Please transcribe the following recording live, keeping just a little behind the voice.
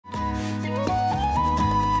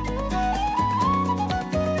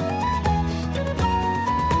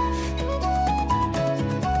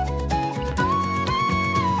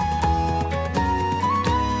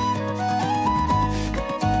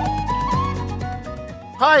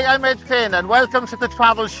Hi, I'm Ed Finn and welcome to the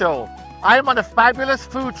Travel Show. I'm on a fabulous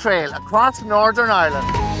food trail across Northern Ireland.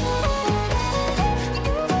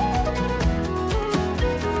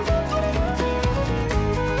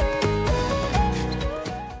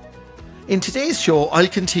 In today's show, I'll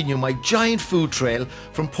continue my giant food trail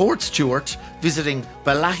from Portstewart, visiting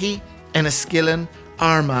Belfast, Enniskillen,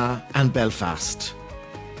 Armagh and Belfast.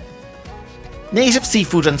 Native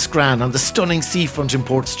Seafood and Scran on the stunning seafront in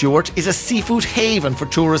Portstewart is a seafood haven for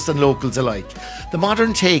tourists and locals alike. The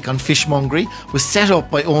modern take on fishmongery was set up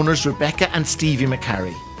by owners Rebecca and Stevie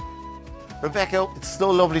McCarry. Rebecca, it's so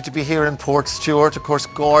lovely to be here in Portstewart, of course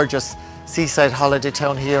gorgeous seaside holiday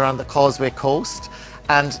town here on the Causeway Coast.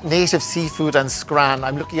 And Native Seafood and Scran.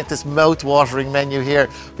 I'm looking at this mouth-watering menu here.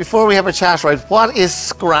 Before we have a chat, right, what is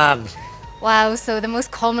Scran? Wow, so the most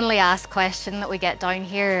commonly asked question that we get down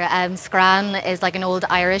here, Scran is like an old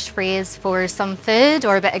Irish phrase for some food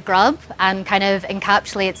or a bit of grub, and kind of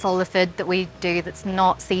encapsulates all the food that we do that's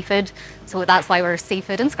not seafood. So that's why we're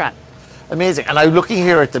Seafood and Scran. Amazing. And I'm looking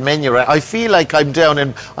here at the menu, right? I feel like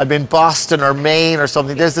I'm in Boston or Maine or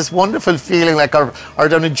something. There's this wonderful feeling like or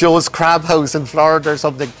down in Joe's Crab House in Florida or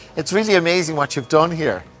something. It's really amazing what you've done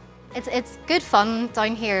here. It's good fun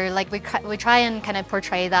down here. Like we try and kind of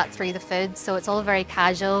portray that through the food. So it's all very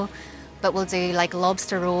casual, but we'll do like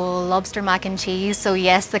lobster roll, lobster mac and cheese. So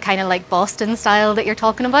yes, the kind of like Boston style that you're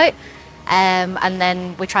talking about. And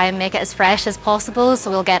then we try and make it as fresh as possible, so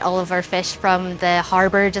we'll get all of our fish from the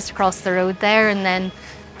harbour just across the road there, and then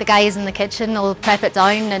the guys in the kitchen will prep it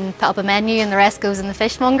down and put up a menu, and the rest goes in the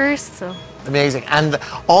fishmongers. So amazing. And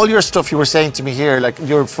all your stuff you were saying to me here, like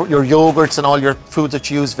your yogurts and all your food that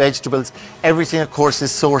you use, vegetables, everything of course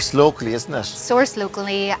is sourced locally, isn't it? Sourced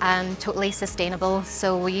locally and totally sustainable.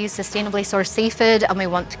 So we use sustainably sourced seafood, and we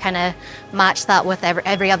want to kind of match that with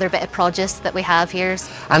every other bit of produce that we have here.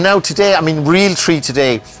 And now today, I mean, real treat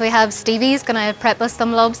today. So we have Stevie's going to prep us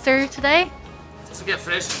some lobster today. To get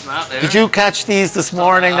fresh from that there. Did you catch these this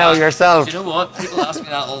morning now yourself? Do you know what? People ask me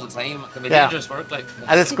that all the time. It can be dangerous work, like.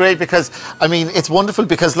 And it's great because, I mean, it's wonderful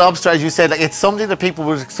because lobster, as you said, like it's something that people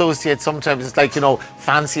would associate sometimes. It's like, you know,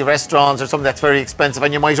 fancy restaurants or something that's very expensive,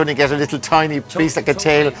 and you might only get a little tiny piece like a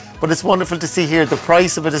tail. But it's wonderful to see here the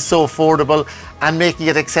price of it is so affordable and making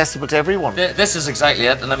it accessible to everyone. This is exactly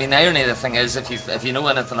it. And I mean, the irony of the thing is, if you know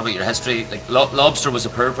anything about your history, like lobster was a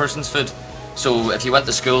poor person's food. So if you went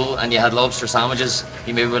to school and you had lobster sandwiches,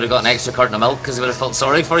 you maybe would have got an extra carton of milk because they would have felt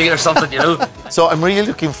sorry for you or something, you know. So I'm really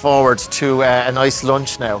looking forward to a nice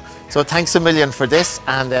lunch now. So thanks a million for this,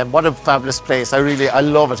 and what a fabulous place. I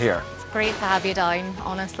love it here. It's great to have you down,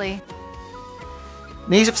 honestly.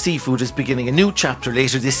 Native Seafood is beginning a new chapter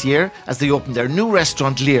later this year as they open their new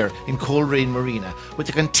restaurant Lear in Coleraine Marina with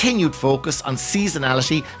a continued focus on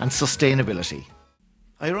seasonality and sustainability.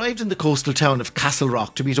 I arrived in the coastal town of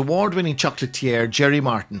Castlerock to meet award-winning chocolatier Jerry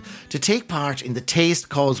Martin to take part in the Taste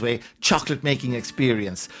Causeway chocolate making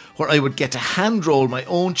experience, where I would get to hand roll my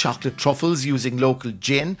own chocolate truffles using local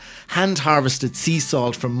gin, hand-harvested sea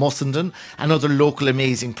salt from Mussenden and other local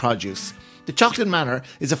amazing produce. The Chocolate Manor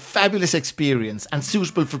is a fabulous experience and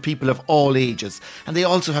suitable for people of all ages, and they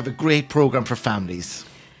also have a great programme for families.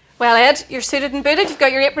 Well, Ed, you're suited and booted. You've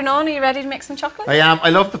got your apron on. Are you ready to make some chocolate? I am.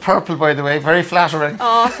 I love the purple, by the way. Very flattering.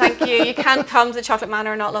 Oh, thank you. You can't come to the Chocolate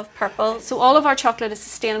Manor and not love purple. So all of our chocolate is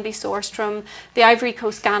sustainably sourced from the Ivory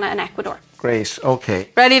Coast, Ghana and Ecuador. Great. Okay.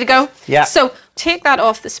 Ready to go? Yeah. So take that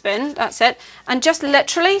off the spoon. That's it. And just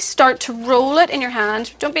literally start to roll it in your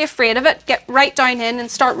hand. Don't be afraid of it. Get right down in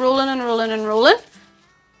and start rolling and rolling and rolling.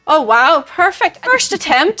 Oh, wow. Perfect. First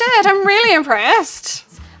attempt, Ed. I'm really impressed.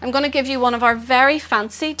 I'm going to give you one of our very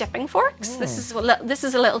fancy dipping forks. This is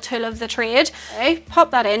a little tool of the trade. Okay, pop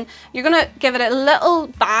that in. You're going to give it a little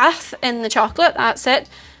bath in the chocolate. That's it.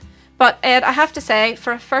 But Ed, I have to say,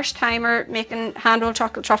 for a first timer making hand-rolled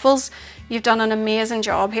chocolate truffles, you've done an amazing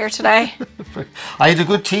job here today. I had a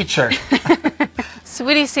good teacher. So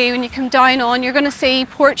what do you see when you come down on? You're going to see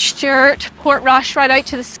Portstewart, Portrush right out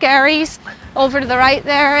to the Skerries, over to the right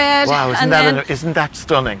there, Ed. Wow, isn't that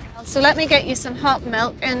stunning? So let me get you some hot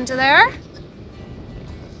milk into there. Look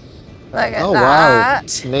at that. Oh wow,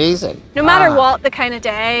 amazing. No matter what the kind of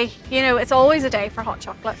day, you know, it's always a day for hot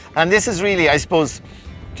chocolate. And this is really, I suppose,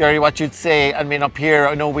 Jerry, what you'd say, I mean, up here,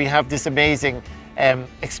 I know we have this amazing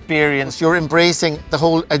experience. You're embracing the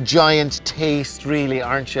whole a giant taste, really,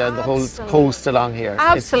 aren't you? And the whole coast along here.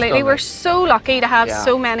 Absolutely. We're so lucky to have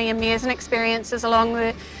so many amazing experiences along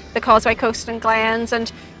the Causeway Coast and Glens,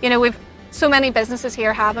 and you know, we've so many businesses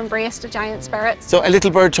here have embraced a giant spirit. So a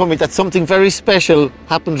little bird told me that something very special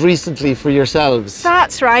happened recently for yourselves.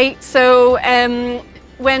 That's right. So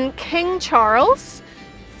when King Charles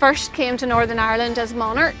first came to Northern Ireland as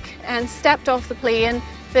monarch and stepped off the plane,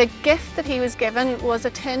 the gift that he was given was a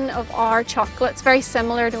tin of our chocolates, very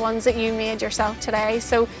similar to ones that you made yourself today.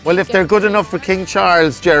 So, well, if they're good enough for King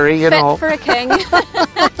Charles, Jerry, you know. Fit for a king.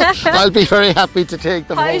 I'll be very happy to take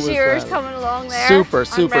them home. How's yours coming along there? Super,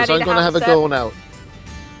 super. So I'm going to have a go now.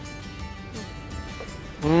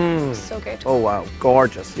 So good. Oh wow,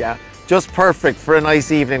 gorgeous, yeah. Just perfect for a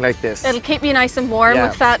nice evening like this. It'll keep you nice and warm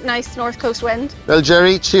with that nice north coast wind. Well,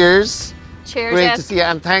 Jerry, cheers. Cheers. Great to see you,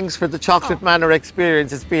 and thanks for the Chocolate Manor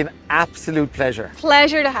experience. It's been an absolute pleasure.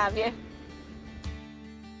 Pleasure to have you.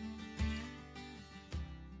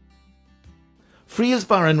 Friel's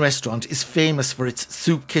Bar and Restaurant is famous for its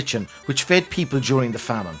soup kitchen, which fed people during the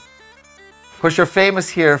famine. Of course, you're famous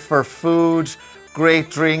here for food, great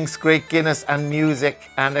drinks, great Guinness and music,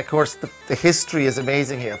 and of course the history is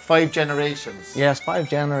amazing here. 5 generations. Yes, 5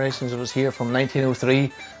 generations. It was here from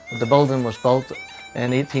 1903. The building was built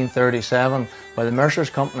in 1837 by the Mercer's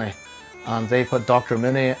Company, and they put Dr.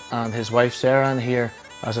 Minnie and his wife Sarah in here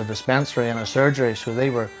as a dispensary and a surgery, so they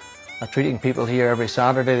were treating people here every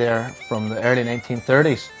Saturday there from the early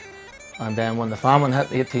 1930s. And then when the famine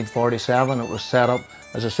hit 1847, it was set up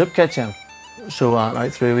as a soup kitchen. So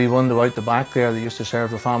out through a wee window out the back there, they used to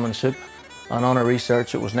serve the famine soup, and on our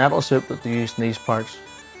research it was nettle soup that they used in these parts.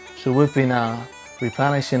 So we've been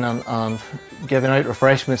replenishing and giving out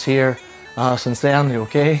refreshments here since then,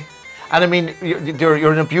 okay? And I mean,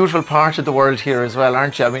 you're in a beautiful part of the world here as well,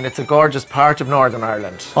 aren't you? I mean, it's a gorgeous part of Northern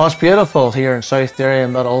Ireland. Oh, it's beautiful here in South Derry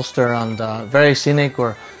and Mid-Ulster, and very scenic.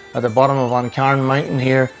 We're at the bottom of Ancarn Mountain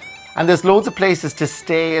here. And there's loads of places to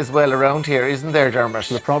stay as well around here, isn't there, Dermot?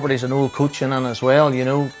 The property's an old coaching inn as well, you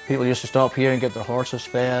know. People used to stop here and get their horses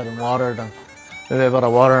fed and watered, and maybe a bit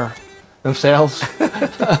of water themselves.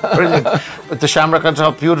 Brilliant. But the Shamrock on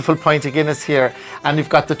top, beautiful pint of Guinness here, and you've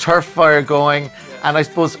got the turf fire going. And I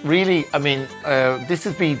suppose really, I mean, this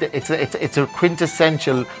would be it's a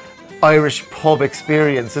quintessential Irish pub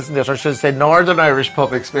experience, isn't it? Or should I say Northern Irish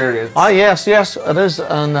pub experience? Ah, yes, it is.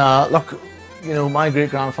 And look, you know, my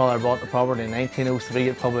great-grandfather bought the property in 1903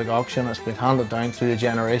 at public auction. It's been handed down through the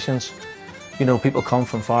generations. You know, people come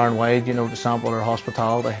from far and wide, you know, to sample our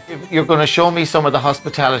hospitality. You're going to show me some of the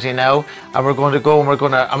hospitality now, and we're going to go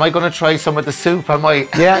and am I going to try some of the soup? Am I?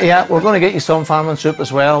 Yeah, we're going to get you some famine soup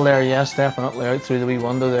as well there, yes, definitely, out through the wee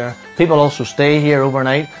window there. People also stay here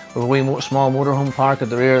overnight. We have a wee small motorhome park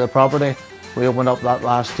at the rear of the property. We opened up that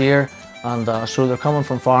last year, and so they're coming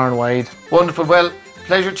from far and wide. Wonderful. Well,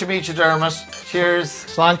 pleasure to meet you, Dermot. Cheers.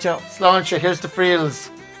 Sláinte. Sláinte. Here's the Friels.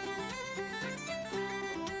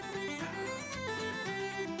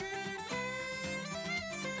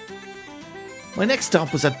 My next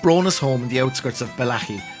stop was at Brona's home in the outskirts of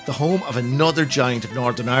Bellaghy, the home of another giant of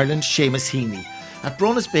Northern Ireland, Seamus Heaney. At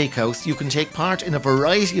Brona's Bakehouse, you can take part in a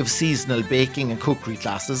variety of seasonal baking and cookery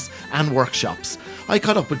classes and workshops. I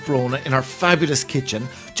caught up with Brona in her fabulous kitchen,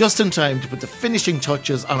 just in time to put the finishing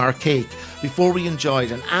touches on our cake before we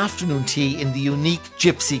enjoyed an afternoon tea in the unique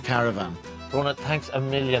Gypsy Caravan. Brona, thanks a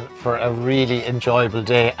million for a really enjoyable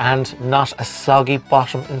day and not a soggy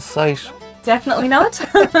bottom in sight. Definitely not.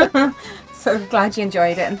 So glad you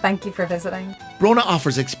enjoyed it, and thank you for visiting. Brona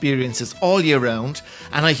offers experiences all year round,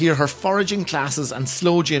 and I hear her foraging classes and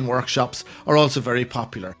slow gin workshops are also very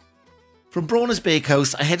popular. From Brona's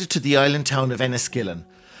Bakehouse, I headed to the island town of Enniskillen.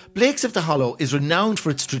 Blake's of the Hollow is renowned for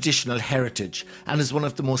its traditional heritage and is one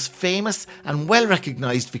of the most famous and well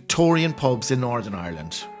recognised Victorian pubs in Northern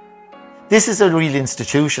Ireland. This is a real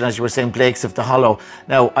institution, as you were saying, Blake's of the Hollow.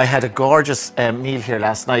 Now, I had a gorgeous meal here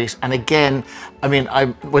last night, and again, I mean,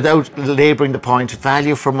 without labouring the point,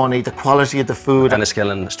 value for money, the quality of the food.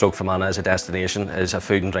 Enniskillen / Fermanagh as a destination is a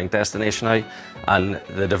food and drink destination now, and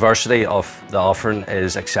the diversity of the offering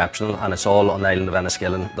is exceptional, and it's all on the island of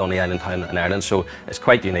Enniskillen, the only island town in Ireland, so it's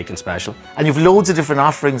quite unique and special. And you've loads of different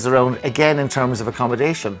offerings around, again, in terms of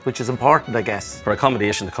accommodation, which is important, I guess. For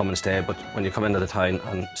accommodation to come and stay, but when you come into the town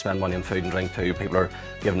and spend money on food and drink too, people are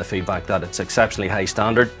giving the feedback that it's exceptionally high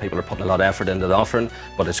standard. People are putting a lot of effort into the offering,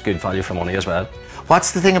 but it's good value for money as well.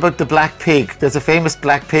 What's the thing about the black pig? There's a famous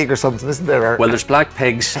black pig or something, isn't there? Well, there's black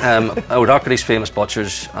pigs. O'Doherty's famous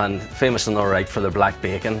butchers, and famous in their right for their black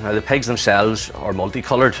bacon. Now, the pigs themselves are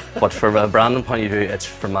multicoloured, but from a branding point of view, it's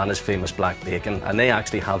Fermanagh's famous black bacon, and they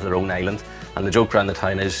actually have their own island. And the joke around the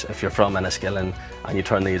town is if you're from Enniskillen and you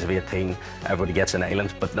turn the age of 18, everybody gets an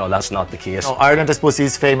island, but no, that's not the case. No, Ireland, I suppose,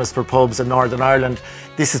 is famous for pubs in Northern Ireland.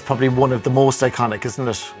 This is probably one of the most iconic, isn't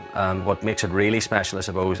it? What makes it really special, I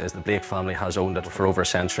suppose, is the Blake family has owned it for over a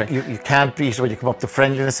century. You can't beat it when you come up the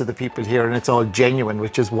friendliness of the people here, and it's all genuine,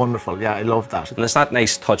 which is wonderful. Yeah, I love that. And it's that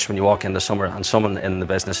nice touch when you walk into summer and someone in the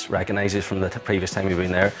business recognises from the previous time you've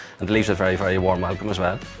been there, and leaves a very, very warm welcome as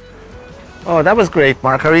well. Oh, that was great,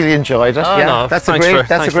 Mark. I really enjoyed it. Oh, yeah, no, that's a great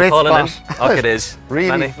spot. Oh, it is. Really,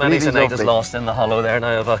 Many's a really night is lost in the hollow there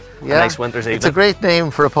now of a yeah, nice winter's evening. It's a great name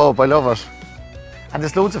for a pub. I love it. And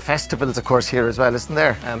there's loads of festivals, of course, here as well, isn't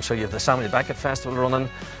there? So you have the Samuel Beckett Festival running,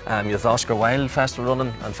 you have the Oscar Wilde Festival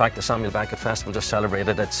running. In fact, the Samuel Beckett Festival just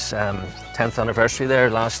celebrated its 10th anniversary there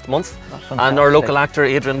last month. And our local actor,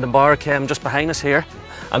 Adrian Dunbar, came just behind us here.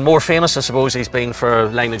 And more famous, I suppose, he's been for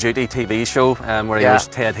Line of Duty TV show, where he was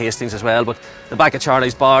Ted Hastings as well. But the back of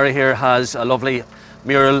Charlie's Bar here has a lovely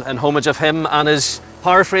mural in homage of him and his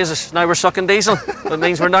paraphrases. Now we're sucking diesel. That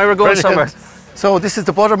means we're going somewhere. So this is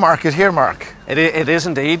the butter market here, Mark? It is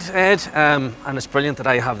indeed, Ed, and it's brilliant that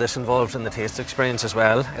I have this involved in the taste experience as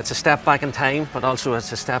well. It's a step back in time, but also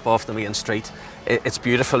it's a step off the main street. It's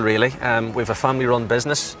beautiful, really. We have a family-run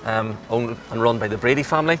business, owned and run by the Brady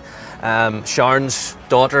family. Sharon's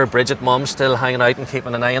daughter, Bridget, mum, still hanging out and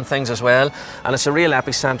keeping an eye on things as well. And it's a real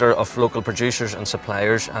epicentre of local producers and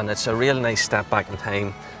suppliers, and it's a real nice step back in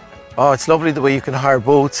time. Oh, it's lovely the way you can hire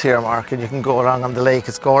boats here, Mark, and you can go along on the lake.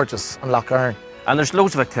 It's gorgeous on Lough Erne. And there's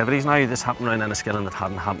loads of activities now. This happened around Enniskillen that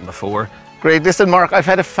hadn't happened before. Great. Listen, Mark, I've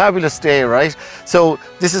had a fabulous day, right? So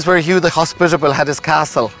this is where Hugh the Hospitable had his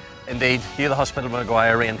castle. Indeed, Hugh the Hospitable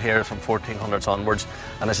Maguire reigned here from 1400s onwards,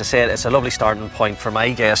 and as I said, it's a lovely starting point for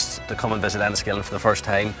my guests to come and visit Enniskillen for the first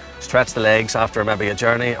time, stretch the legs after maybe a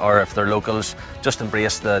journey, or if they're locals, just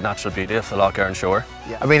embrace the natural beauty of the Lough Erne shore.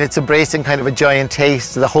 Yeah. I mean, it's embracing kind of a giant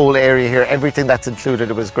taste, the whole area here, everything that's included,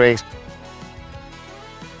 it was great.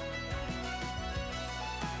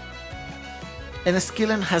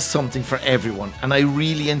 Enniskillen has something for everyone, and I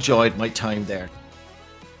really enjoyed my time there.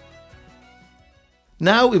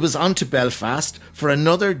 Now it was on to Belfast for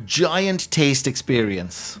another giant taste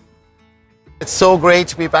experience. It's so great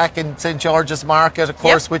to be back in St George's Market, of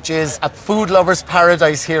course, which is a food lover's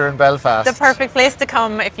paradise here in Belfast. The perfect place to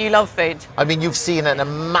come if you love food. I mean, you've seen a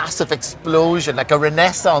massive explosion, like a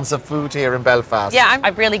renaissance of food here in Belfast. Yeah,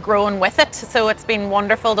 I've really grown with it, so it's been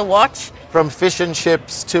wonderful to watch. From fish and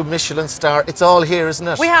chips to Michelin star, it's all here, isn't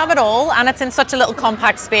it? We have it all, and it's in such a little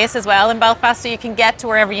compact space as well in Belfast, so you can get to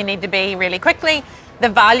wherever you need to be really quickly. The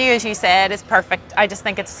value, as you said, is perfect. I just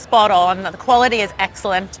think it's spot on. The quality is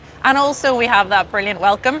excellent. And also we have that brilliant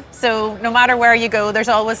welcome. So no matter where you go, there's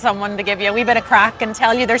always someone to give you a wee bit of crack and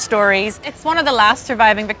tell you their stories. It's one of the last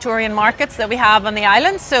surviving Victorian markets that we have on the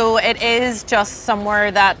island. So it is just somewhere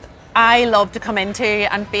that I love to come into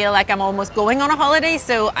and feel like I'm almost going on a holiday.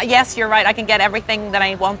 So yes, you're right, I can get everything that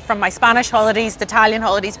I want from my Spanish holidays, Italian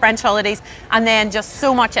holidays, French holidays, and then just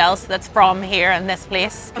so much else that's from here in this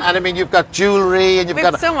place. And I mean, you've got jewellery and you've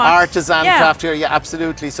got so much artisan craft here, yeah,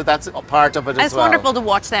 absolutely. So that's a part of it as well. It's wonderful to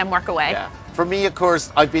watch them work away. Yeah. For me, of course,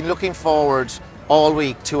 I've been looking forward all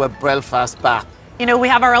week to a Belfast bap. You know, we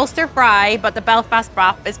have our Ulster fry, but the Belfast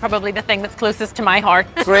bap is probably the thing that's closest to my heart.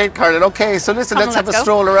 Great, Carlin. Okay, so listen, let's have a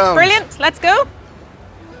stroll around. Brilliant, let's go.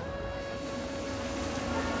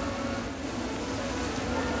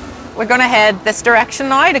 We're going to head this direction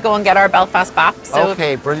now to go and get our Belfast bap. So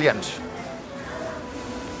okay, brilliant.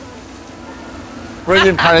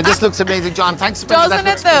 Brilliant, Carlin. This looks amazing, John. Thanks for Doesn't that.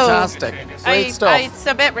 Looks it though? Fantastic. Great stuff. It's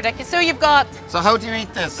a bit ridiculous. So you've got. So how do you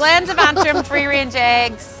eat this? Glens of Antrim free-range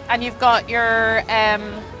eggs, and you've got your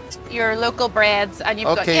local breads, and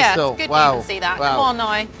you've got so, it's good wow, you can see that. wow. Come on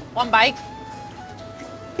now, one bite.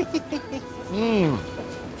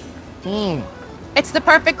 It's the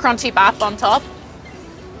perfect crunchy bap on top.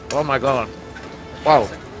 Oh my God! Wow.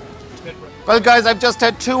 Well, guys, I've just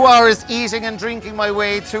had 2 hours eating and drinking my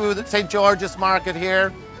way through the St George's Market here.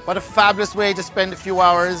 What a fabulous way to spend a few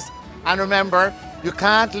hours. And remember, you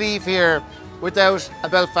can't leave here without a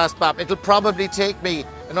Belfast bap. It'll probably take me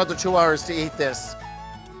another 2 hours to eat this.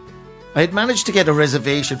 I had managed to get a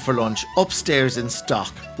reservation for lunch upstairs in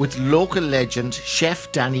stock with local legend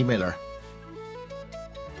Chef Danny Miller.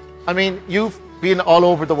 I mean, you've been all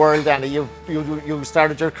over the world, Danny. You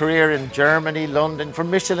started your career in Germany, London, from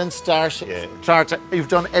Michelin stars. You've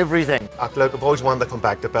done everything. Look, I've always wanted to come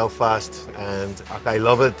back to Belfast, and I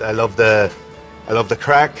love it. I love the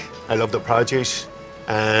crack. I love the produce,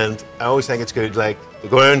 and I always think it's good. Like, to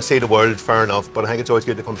go around and see the world, fair enough, but I think it's always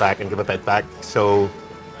good to come back and give a bit back. So,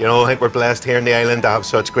 you know, I think we're blessed here in the island to have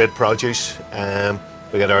such great produce.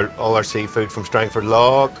 We get all our seafood from Strangford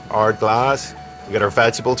Lough, our glass. We get our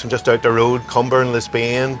vegetables from just out the road, Cumber and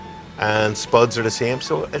Lisbane, and spuds are the same.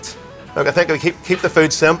 So it's, look, I think we keep the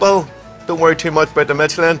food simple. Don't worry too much about the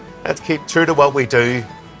Michelin. Let's keep true to what we do.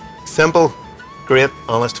 Simple, great,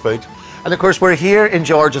 honest food. And of course, we're here in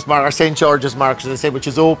George's Market, or St. George's Market, as I say, which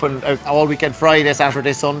is open all weekend, Friday,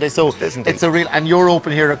 Saturday, Sunday. So it's a real, and you're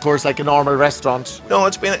open here, of course, like a normal restaurant. No,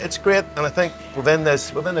 it's great, and I think within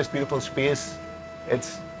this beautiful space,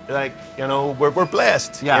 it's like, you know, we're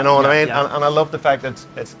blessed. Yeah, you know what I mean? Yeah. And I love the fact that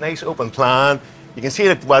it's nice, open plan. You can see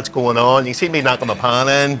what's going on. You can see me knocking my pan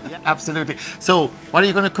in. Yeah, absolutely. So, what are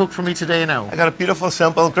you going to cook for me today now? I got a beautiful,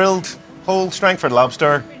 simple grilled whole Strangford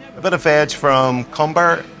lobster, a bit of veg from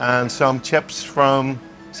Cumber, and some chips from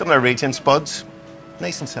similar region, spuds.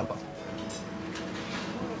 Nice and simple.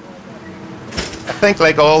 I think,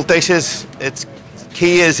 like all dishes, it's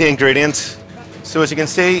key is the ingredients. So as you can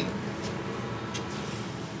see,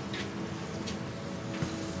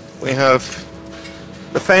 we have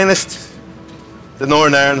the finest the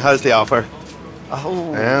Northern Ireland has to offer.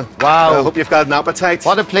 Oh, yeah. Wow. I hope you've got an appetite.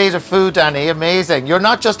 What a plate of food, Danny. Amazing. You're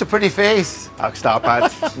not just a pretty face. Oh, stop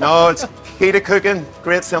it. No, it's key to cooking.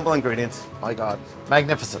 Great, simple ingredients. My God.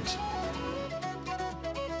 Magnificent.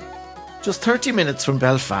 Just 30 minutes from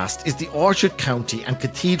Belfast is the orchard county and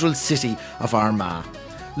cathedral city of Armagh.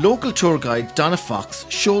 Local tour guide Donna Fox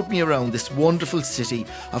showed me around this wonderful city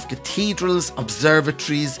of cathedrals,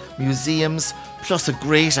 observatories, museums, plus a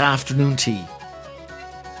great afternoon tea.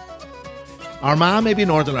 Armagh may be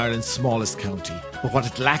Northern Ireland's smallest county, but what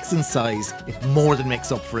it lacks in size, it more than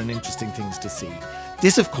makes up for in interesting things to see.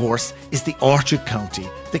 This, of course, is the Orchard County,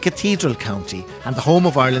 the Cathedral County, and the home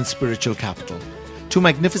of Ireland's spiritual capital. Two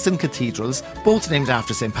magnificent cathedrals, both named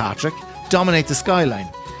after St. Patrick, dominate the skyline.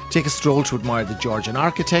 Take a stroll to admire the Georgian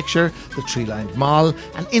architecture, the tree-lined mall,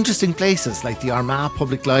 and interesting places like the Armagh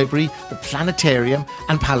Public Library, the Planetarium,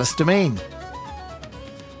 and Palace Domain.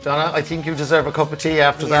 Donna, I think you deserve a cup of tea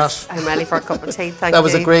after that. I'm ready for a cup of tea, thank you. That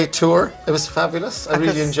was a great tour. It was fabulous. I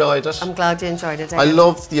really enjoyed it. I'm glad you enjoyed it. I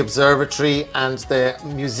loved the observatory and the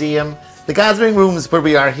museum. The gathering rooms where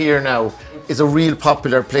we are here now is a real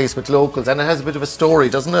popular place with locals, and it has a bit of a story,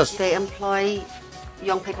 doesn't it? They employ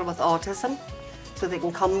young people with autism, so they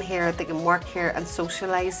can come here, they can work here and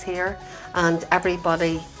socialise here, and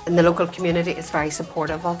everybody in the local community is very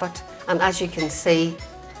supportive of it. And as you can see,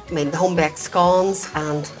 I mean, the home-baked scones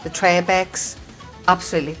and the tray bakes,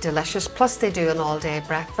 absolutely delicious. Plus they do an all-day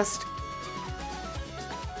breakfast.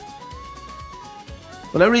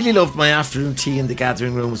 Well, I really loved my afternoon tea in the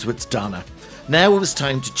gathering rooms with Donna. Now it was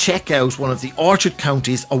time to check out one of the Orchard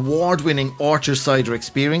County's award-winning orchard cider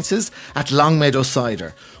experiences at Meadow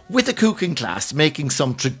Cider, with a cooking class making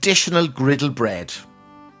some traditional griddle bread.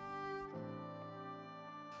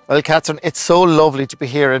 Well, Catherine, it's so lovely to be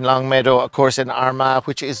here in Meadow, of course, in Armagh,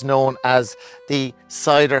 which is known as the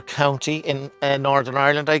cider county in Northern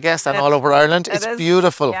Ireland, I guess, and all over Ireland. It's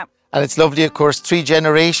beautiful. Yeah. And it's lovely, of course, 3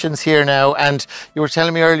 generations here now. And you were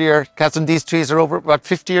telling me earlier, Catherine, these trees are over, about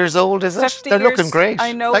 50 years old, is it? 50 They're years. looking great.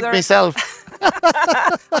 I know. Like myself.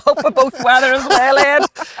 I hope we're both weather as well, Ed.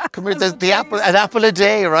 Come here, there's an apple a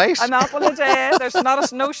day, right? An apple a day.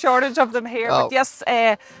 There's no shortage of them here. Oh. But yes,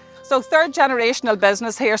 so 3rd generational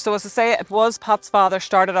business here. So as I say, it was Pat's father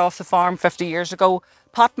started off the farm 50 years ago.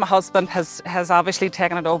 Pat, my husband, has obviously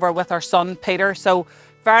taken it over with our son, Peter. So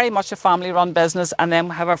very much a family-run business. And then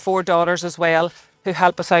we have our 4 daughters as well, who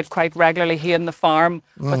help us out quite regularly here in the farm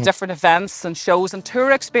with different events and shows and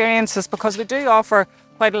tour experiences, because we do offer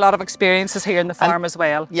quite a lot of experiences here in the farm as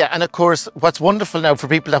well. Yeah, and of course, what's wonderful now for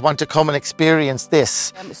people that want to come and experience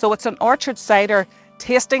this. So it's an orchard cider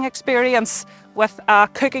tasting experience with a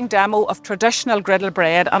cooking demo of traditional griddle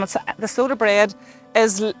bread, and the soda bread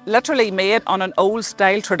is literally made on an old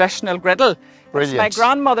style traditional griddle. Brilliant. It's my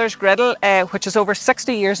grandmother's griddle, which is over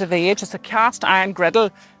 60 years of age. It's a cast iron griddle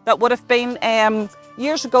that would have been,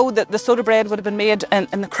 years ago, the soda bread would have been made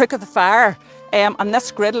in the crook of the fire. And this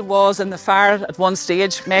griddle was in the fire at one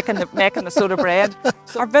stage making the soda bread.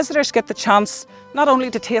 So our visitors get the chance not only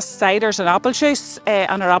to taste ciders and apple juice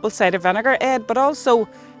and our apple cider vinegar, Ed, but also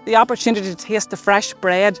the opportunity to taste the fresh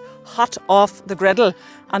bread hot off the griddle,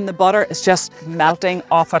 and the butter is just melting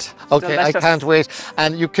off it. Okay, delicious. I can't wait.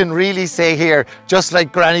 And you can really say here, just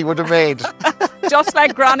like Granny would have made. Just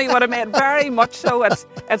like Granny would have made, very much so.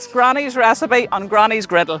 It's Granny's recipe on Granny's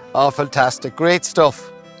griddle. Oh, fantastic. Great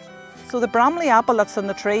stuff. So the Bramley apple that's on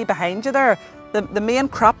the tree behind you there, the main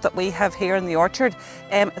crop that we have here in the orchard,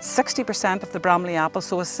 it's 60% of the Bramley apple.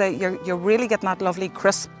 So I say you're really getting that lovely,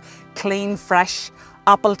 crisp, clean, fresh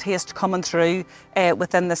apple taste coming through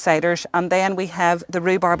within the ciders. And then we have the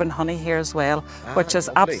rhubarb and honey here as well, which is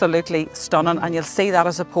lovely. absolutely stunning. And you'll see that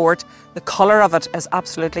as a port. The colour of it is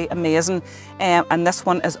absolutely amazing. And this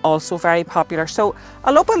one is also very popular. So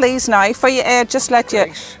I'll open these now for you, Ed. Just let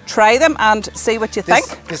you try them and see what you think.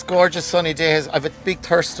 This gorgeous sunny day I've a big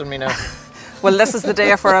thirst on me now. Well, this is the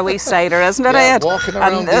day for a wee cider, isn't it, Ed? Walking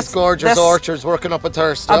around these gorgeous orchards, working up a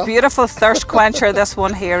thirst. A beautiful thirst quencher this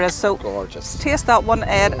one here is. So gorgeous. Taste that one,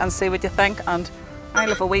 Ed, and see what you think. And I'll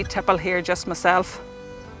have a wee tipple here just myself.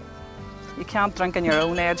 You can't drink on your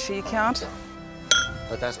own, Ed, so you can't.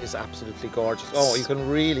 But that is absolutely gorgeous. Oh, you can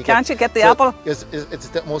really Can't you get the apple? It's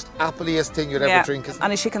the most appleiest thing you'd ever drink.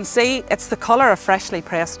 And as you can see, it's the colour of freshly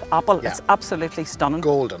pressed apple. It's absolutely stunning.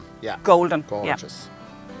 Golden, yeah. Golden, gorgeous.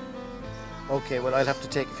 Okay, well, I'll have to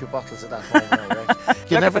take a few bottles of that home now, right?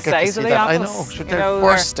 You Look never at the get to size see of the that. apples. I know, they're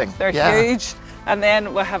bursting. They're huge. And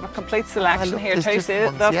then we'll have a complete selection here too. See,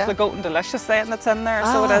 that's the Goat and Delicious saying that's in there.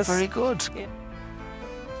 So it is. Very good. Yeah.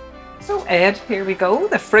 So Ed, here we go.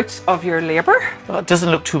 The fruits of your labour. Oh, it doesn't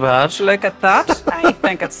look too bad. Look at that. I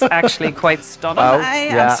think it's actually quite stunning. Wow. I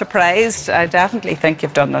am surprised. I definitely think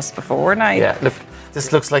you've done this before now. Yeah, look,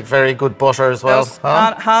 this looks like very good butter as well.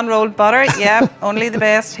 Hand-rolled butter, yeah, only the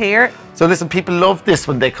best here. So listen, people love this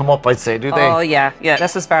when they come up, I'd say, do they? Oh yeah,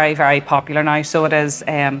 this is very, very popular now. So it is,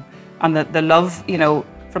 and the love, you know,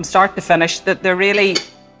 from start to finish, that they're really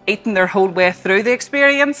eating their whole way through the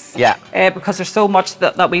experience. Yeah. Because there's so much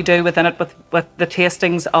that we do within it, with the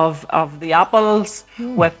tastings of the apples,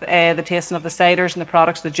 with the tasting of the ciders and the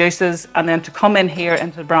products, the juices, and then to come in here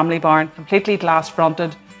into the Bramley Barn, completely glass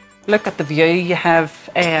fronted. Look at the view you have.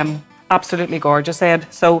 Absolutely gorgeous, Ed.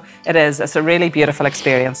 So it's a really beautiful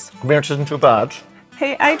experience. Commerce isn't too bad.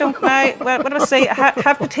 Hey, I don't know. What do I say?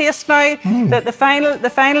 Have to taste now.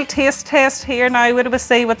 The final taste test here now. What do we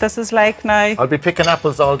say what this is like now? I'll be picking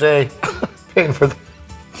apples all day. Paying for them.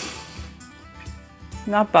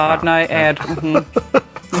 Not bad now, Ed.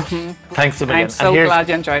 Thanks a million. I'm so glad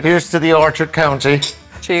you enjoyed it. Here's to the Orchard County.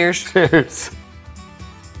 Cheers. Cheers.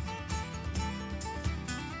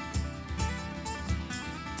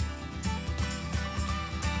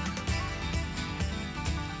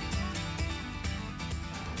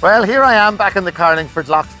 Well, here I am back in the Carlingford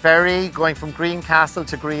Lough Ferry, going from Greencastle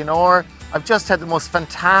to Greenore. I've just had the most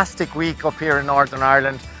fantastic week up here in Northern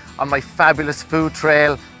Ireland on my fabulous food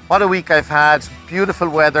trail. What a week I've had. Beautiful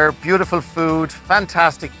weather, beautiful food,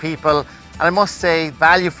 fantastic people, and I must say,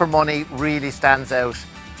 value for money really stands out.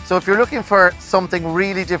 So if you're looking for something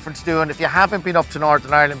really different to do, and if you haven't been up to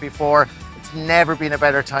Northern Ireland before, it's never been a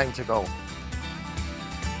better time to go.